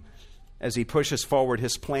Abram as He pushes forward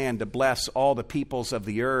His plan to bless all the peoples of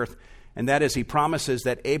the earth, and that is He promises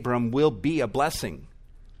that Abram will be a blessing.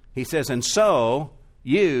 He says, and so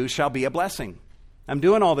you shall be a blessing. I'm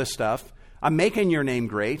doing all this stuff. I'm making your name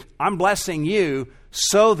great. I'm blessing you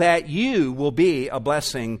so that you will be a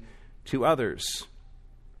blessing to others.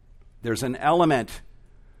 There's an element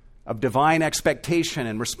of divine expectation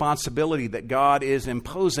and responsibility that God is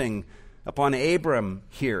imposing upon Abram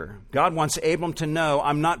here. God wants Abram to know,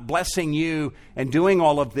 I'm not blessing you and doing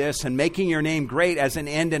all of this and making your name great as an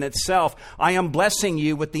end in itself. I am blessing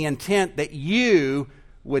you with the intent that you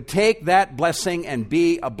would take that blessing and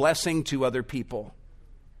be a blessing to other people.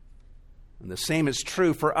 And the same is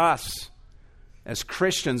true for us. As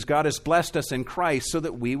Christians, God has blessed us in Christ so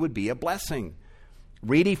that we would be a blessing.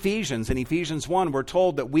 Read Ephesians. In Ephesians 1, we're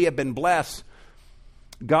told that we have been blessed.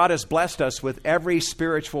 God has blessed us with every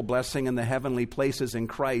spiritual blessing in the heavenly places in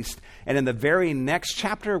Christ. And in the very next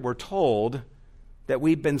chapter, we're told that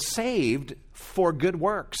we've been saved for good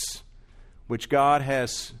works, which God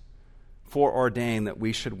has foreordained that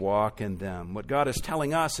we should walk in them. What God is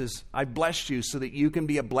telling us is, I blessed you so that you can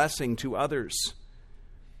be a blessing to others.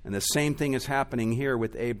 And the same thing is happening here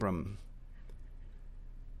with Abram.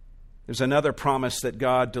 There's another promise that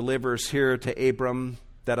God delivers here to Abram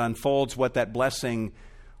that unfolds what that blessing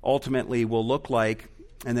ultimately will look like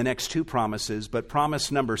in the next two promises. But promise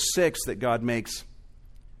number 6 that God makes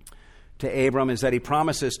to Abram is that He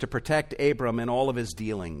promises to protect Abram in all of his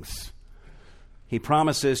dealings. He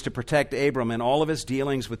promises to protect Abram in all of his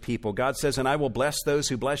dealings with people. God says, and I will bless those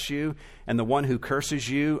who bless you, and the one who curses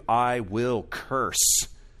you, I will curse.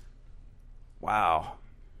 Wow.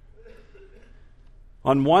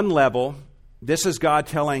 On one level, this is God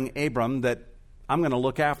telling Abram that I'm going to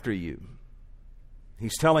look after you.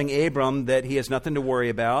 He's telling Abram that he has nothing to worry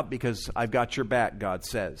about because I've got your back, God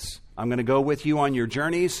says. I'm going to go with you on your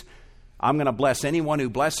journeys. I'm going to bless anyone who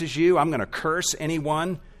blesses you. I'm going to curse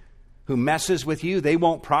anyone who messes with you, they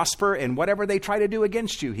won't prosper in whatever they try to do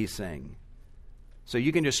against you, he's saying. So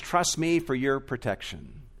you can just trust me for your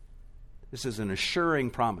protection. This is an assuring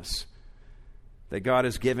promise that God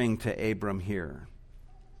is giving to Abram here.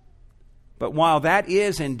 But while that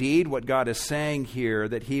is indeed what God is saying here,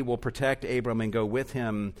 that he will protect Abram and go with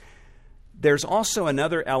him, there's also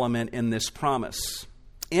another element in this promise.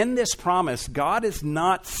 In this promise, God is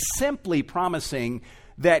not simply promising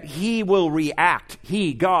that he will react,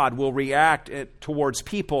 God, will react towards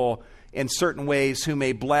people in certain ways who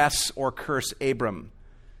may bless or curse Abram.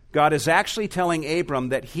 God is actually telling Abram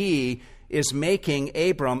that he is making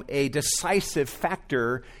Abram a decisive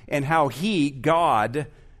factor in how God,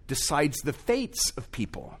 decides the fates of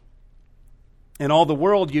people. In all the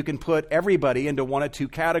world, you can put everybody into one of two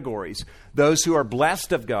categories: those who are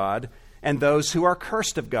blessed of God and those who are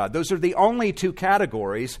cursed of God. Those are the only two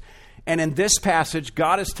categories. And in this passage,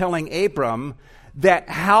 God is telling Abram that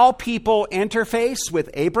how people interface with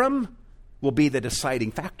Abram will be the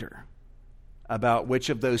deciding factor about which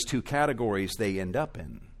of those two categories they end up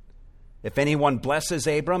in. If anyone blesses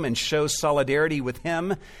Abram and shows solidarity with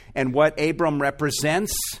him and what Abram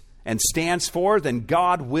represents and stands for, then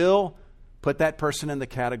God will put that person in the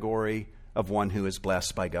category of one who is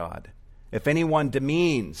blessed by God. If anyone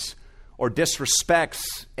demeans or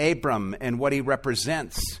disrespects Abram and what he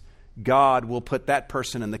represents, God will put that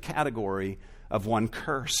person in the category of one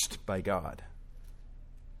cursed by God.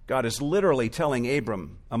 God is literally telling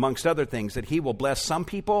Abram, amongst other things, that he will bless some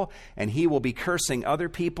people and he will be cursing other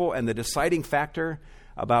people, and the deciding factor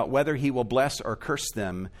about whether he will bless or curse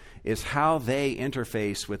them is how they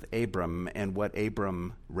interface with Abram and what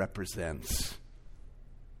Abram represents.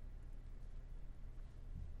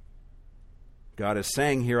 God is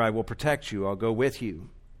saying here, I will protect you, I'll go with you.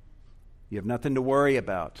 You have nothing to worry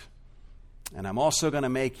about. And I'm also going to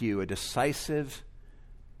make you a decisive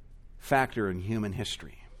factor in human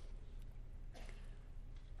history.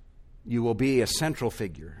 You will be a central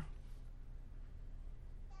figure,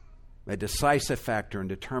 a decisive factor in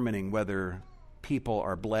determining whether people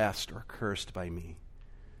are blessed or cursed by me.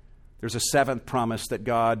 There's a seventh promise that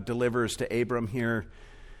God delivers to Abram here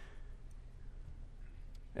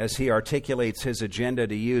as he articulates his agenda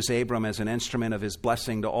to use Abram as an instrument of his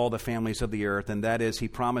blessing to all the families of the earth, and that is he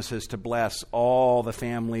promises to bless all the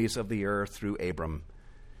families of the earth through Abram.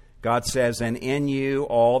 God says, and in you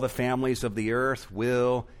all the families of the earth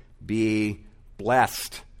will be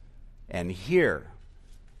blessed. And here,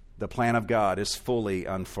 the plan of God is fully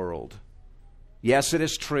unfurled. Yes, it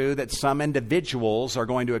is true that some individuals are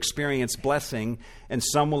going to experience blessing and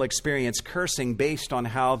some will experience cursing based on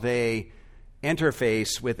how they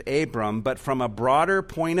interface with Abram. But from a broader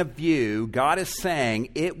point of view, God is saying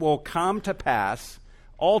it will come to pass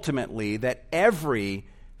ultimately that every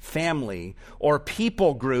family or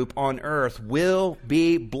people group on earth will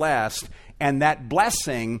be blessed, and that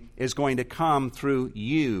blessing is going to come through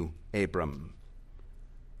you, Abram.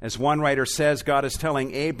 As one writer says, God is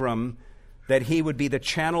telling Abram that he would be the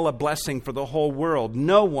channel of blessing for the whole world.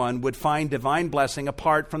 No one would find divine blessing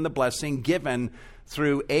apart from the blessing given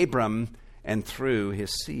through Abram and through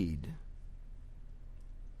his seed.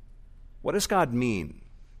 What does God mean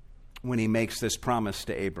when he makes this promise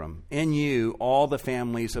to Abram? In you, all the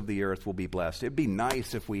families of the earth will be blessed. It'd be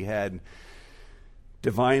nice if we had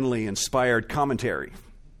divinely inspired commentary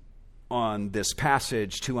on this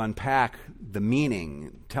passage to unpack the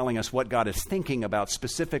meaning, telling us what God is thinking about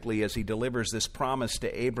specifically as he delivers this promise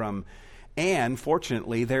to Abram. And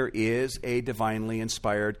fortunately, there is a divinely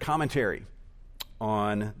inspired commentary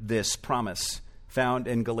on this promise found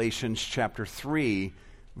in Galatians chapter 3,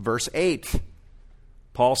 verse 8.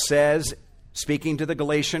 Paul says, speaking to the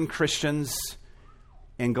Galatian Christians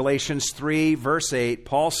in Galatians 3, verse 8,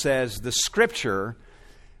 Paul says, the Scripture,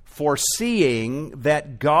 foreseeing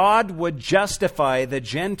that God would justify the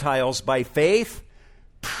Gentiles by faith,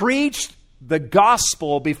 preached the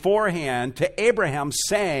gospel beforehand to Abraham,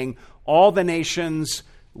 saying, all the nations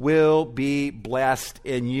will be blessed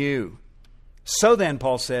in you. So then,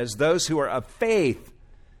 Paul says, those who are of faith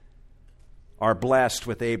are blessed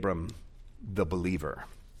with Abram, the believer.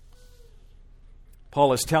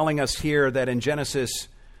 Paul is telling us here that in Genesis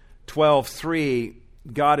 12:3,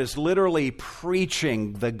 God is literally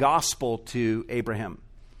preaching the gospel to Abraham.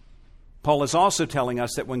 Paul is also telling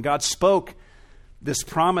us that when God spoke this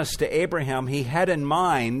promise to Abraham, he had in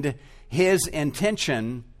mind his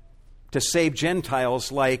intention to save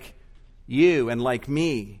Gentiles like you and like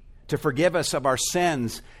me, to forgive us of our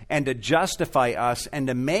sins and to justify us and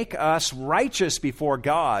to make us righteous before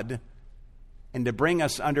God and to bring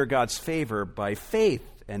us under God's favor by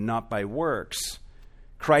faith and not by works.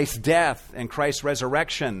 Christ's death and Christ's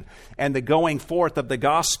resurrection and the going forth of the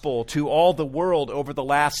gospel to all the world over the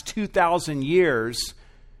last 2,000 years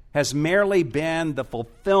has merely been the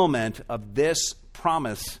fulfillment of this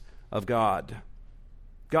promise of God.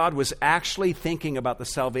 God was actually thinking about the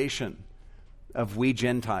salvation of we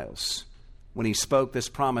Gentiles when he spoke this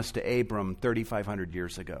promise to Abram 3,500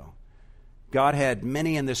 years ago. God had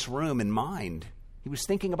many in this room in mind. He was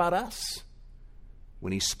thinking about us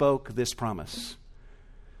when he spoke this promise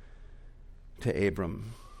to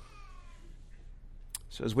Abram.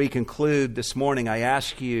 So as we conclude this morning, I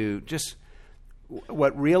ask you, just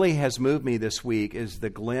what really has moved me this week is the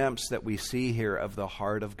glimpse that we see here of the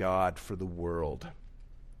heart of God for the world.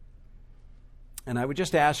 And I would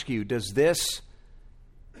just ask you, does this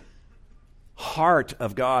heart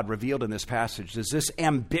of God revealed in this passage, does this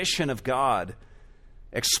ambition of God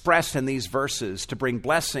expressed in these verses to bring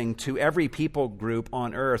blessing to every people group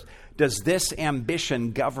on earth, does this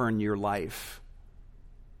ambition govern your life?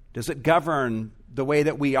 Does it govern the way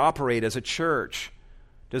that we operate as a church?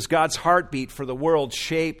 Does God's heartbeat for the world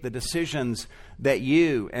shape the decisions that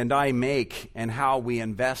you and I make and how we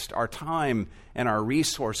invest our time and our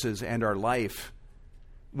resources and our life?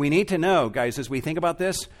 We need to know, guys, as we think about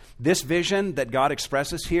this vision that God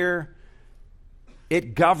expresses here,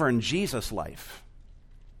 it governed Jesus' life.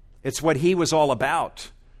 It's what he was all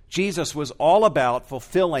about. Jesus was all about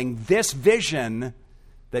fulfilling this vision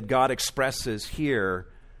that God expresses here,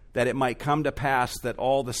 that it might come to pass that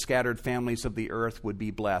all the scattered families of the earth would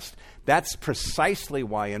be blessed. That's precisely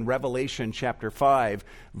why in Revelation chapter 5,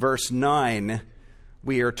 verse 9,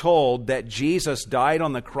 we are told that Jesus died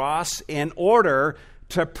on the cross in order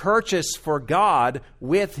to purchase for God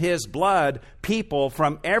with his blood people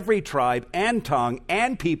from every tribe and tongue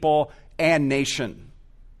and people and nation.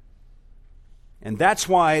 And that's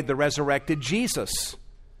why the resurrected Jesus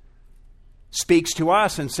speaks to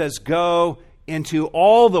us and says, go into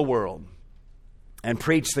all the world and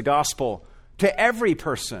preach the gospel to every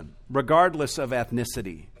person, regardless of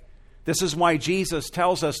ethnicity. This is why Jesus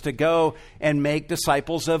tells us to go and make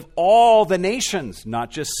disciples of all the nations, not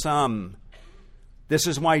just some. This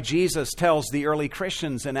is why Jesus tells the early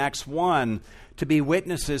Christians in Acts 1 to be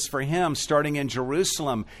witnesses for him, starting in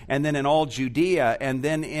Jerusalem, and then in all Judea, and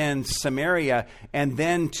then in Samaria, and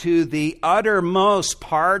then to the uttermost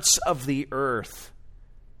parts of the earth.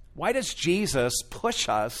 Why does Jesus push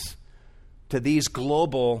us to these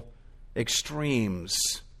global extremes?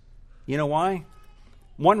 You know why?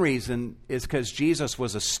 One reason is because Jesus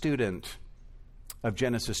was a student of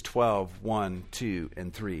Genesis 12, 1, 2,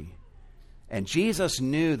 and 3. And Jesus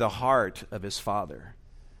knew the heart of his Father.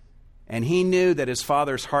 And he knew that his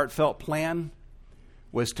Father's heartfelt plan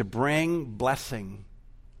was to bring blessing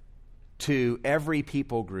to every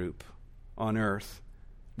people group on earth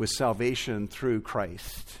with salvation through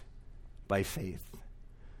Christ by faith.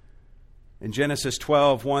 In Genesis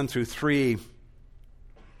 12, 1 through 3,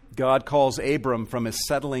 God calls Abram from his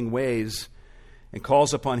settling ways and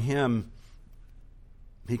calls upon him.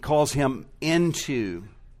 He calls him into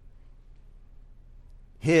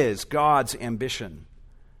God's ambition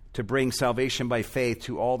to bring salvation by faith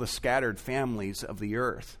to all the scattered families of the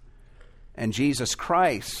earth. And Jesus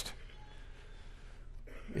Christ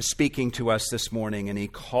is speaking to us this morning, and he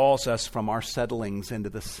calls us from our settlings into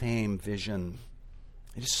the same vision.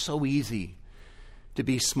 It is so easy to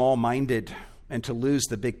be small-minded and to lose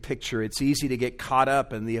the big picture. It's easy to get caught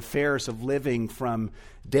up in the affairs of living from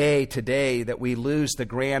day to day that we lose the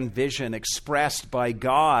grand vision expressed by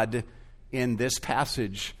God in this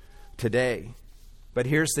passage today. But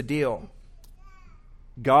here's the deal.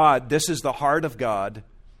 God, this is the heart of God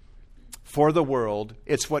for the world.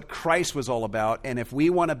 It's what Christ was all about. And if we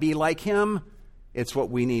want to be like him, it's what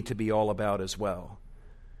we need to be all about as well.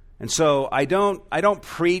 And so I don't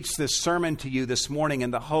preach this sermon to you this morning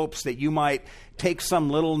in the hopes that you might take some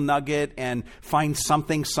little nugget and find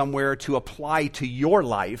something somewhere to apply to your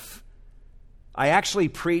life. I actually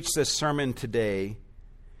preach this sermon today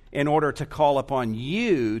in order to call upon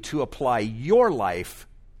you to apply your life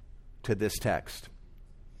to this text.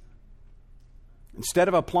 Instead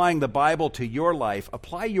of applying the Bible to your life,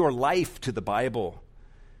 apply your life to the Bible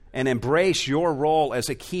and embrace your role as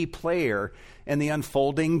a key player in the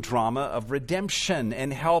unfolding drama of redemption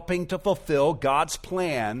and helping to fulfill God's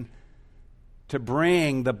plan to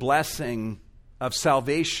bring the blessing of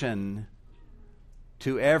salvation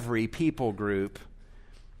to every people group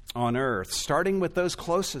on earth, starting with those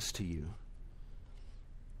closest to you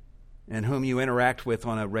and whom you interact with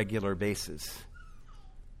on a regular basis.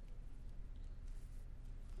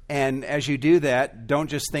 And as you do that, don't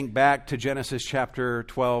just think back to Genesis chapter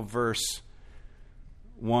 12, verse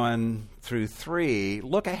 1 through 3,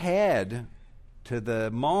 look ahead to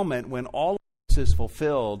the moment when all of this is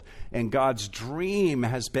fulfilled and God's dream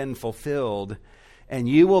has been fulfilled, and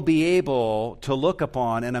you will be able to look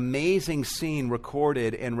upon an amazing scene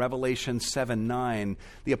recorded in Revelation 7:9.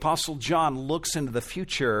 The Apostle John looks into the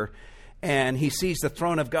future, and he sees the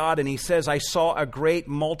throne of God, and he says, I saw a great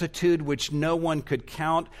multitude which no one could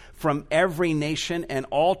count, from every nation and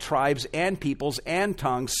all tribes and peoples and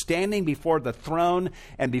tongues, standing before the throne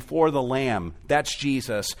and before the Lamb. That's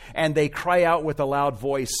Jesus. And they cry out with a loud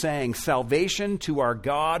voice, saying, Salvation to our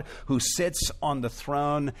God who sits on the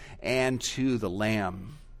throne and to the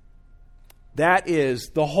Lamb. That is,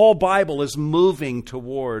 the whole Bible is moving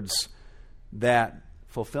towards that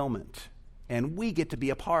fulfillment. And we get to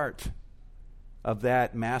be a part of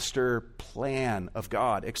that master plan of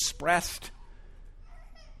God expressed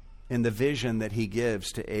in the vision that he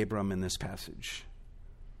gives to Abram in this passage.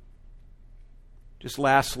 Just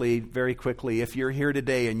lastly, very quickly, if you're here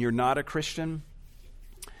today and you're not a Christian,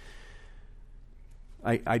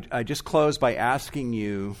 I just close by asking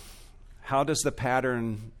you, how does the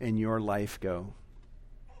pattern in your life go?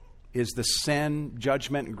 Is the sin,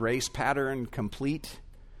 judgment, grace pattern complete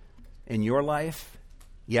in your life?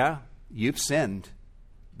 Yeah. You've sinned.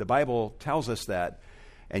 The Bible tells us that.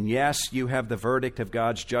 And yes, you have the verdict of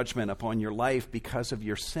God's judgment upon your life because of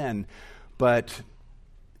your sin. But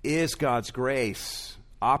is God's grace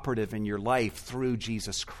operative in your life through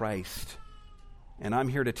Jesus Christ? And I'm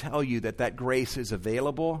here to tell you that that grace is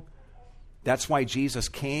available. That's why Jesus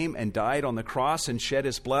came and died on the cross and shed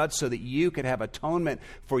his blood, so that you could have atonement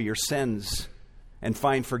for your sins and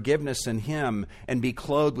find forgiveness in him and be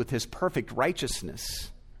clothed with his perfect righteousness.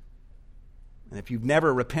 And if you've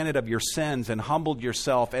never repented of your sins and humbled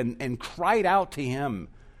yourself and cried out to him,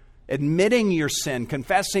 admitting your sin,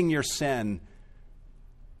 confessing your sin,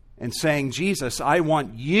 and saying, Jesus, I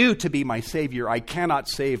want you to be my Savior. I cannot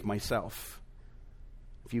save myself.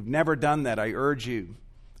 If you've never done that, I urge you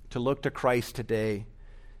to look to Christ today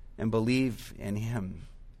and believe in him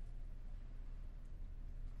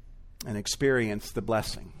and experience the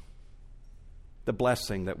blessing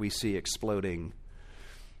that we see exploding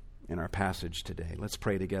in our passage today. Let's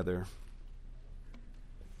pray together.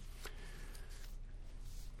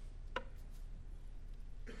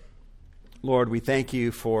 Lord, we thank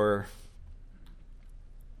you for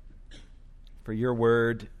your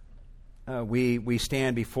word. We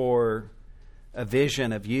stand before a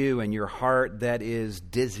vision of you and your heart that is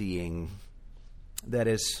dizzying, that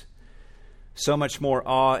is so much more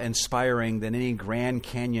awe-inspiring than any Grand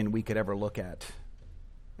Canyon we could ever look at.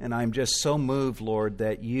 And I'm just so moved, Lord,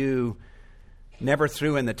 that you never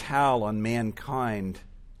threw in the towel on mankind.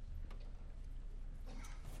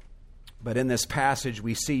 But in this passage,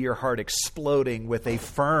 we see your heart exploding with a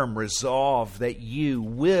firm resolve that you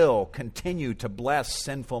will continue to bless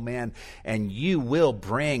sinful man, and you will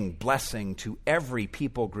bring blessing to every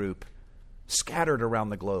people group scattered around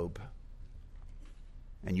the globe.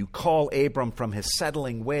 And you call Abram from his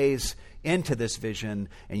settling ways into this vision,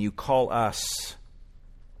 and you call us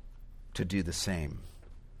to do the same.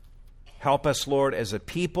 Help us, Lord, as a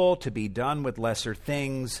people to be done with lesser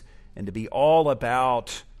things and to be all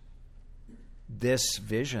about this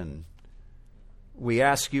vision. We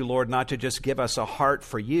ask you, Lord, not to just give us a heart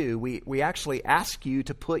for you. We actually ask you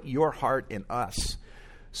to put your heart in us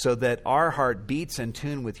so that our heart beats in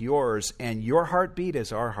tune with yours, and your heartbeat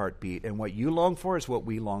is our heartbeat, and what you long for is what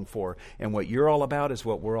we long for, and what you're all about is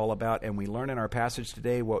what we're all about, and we learn in our passage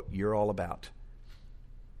today what you're all about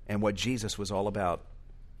and what Jesus was all about.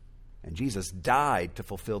 And Jesus died to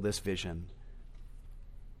fulfill this vision.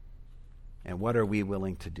 And what are we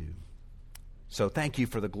willing to do? So thank you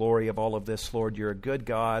for the glory of all of this, Lord. You're a good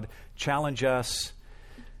God. Challenge us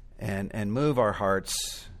and move our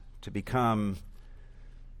hearts to become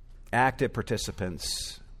active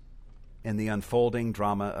participants in the unfolding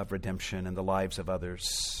drama of redemption in the lives of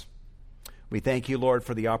others. We thank you, Lord,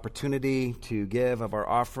 for the opportunity to give of our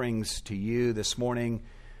offerings to you this morning.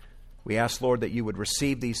 We ask, Lord, that you would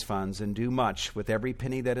receive these funds and do much with every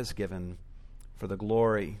penny that is given for the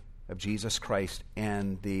glory of Jesus Christ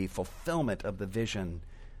and the fulfillment of the vision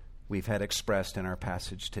we've had expressed in our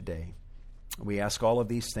passage today. We ask all of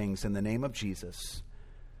these things in the name of Jesus.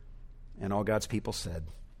 And all God's people said,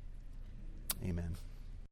 amen.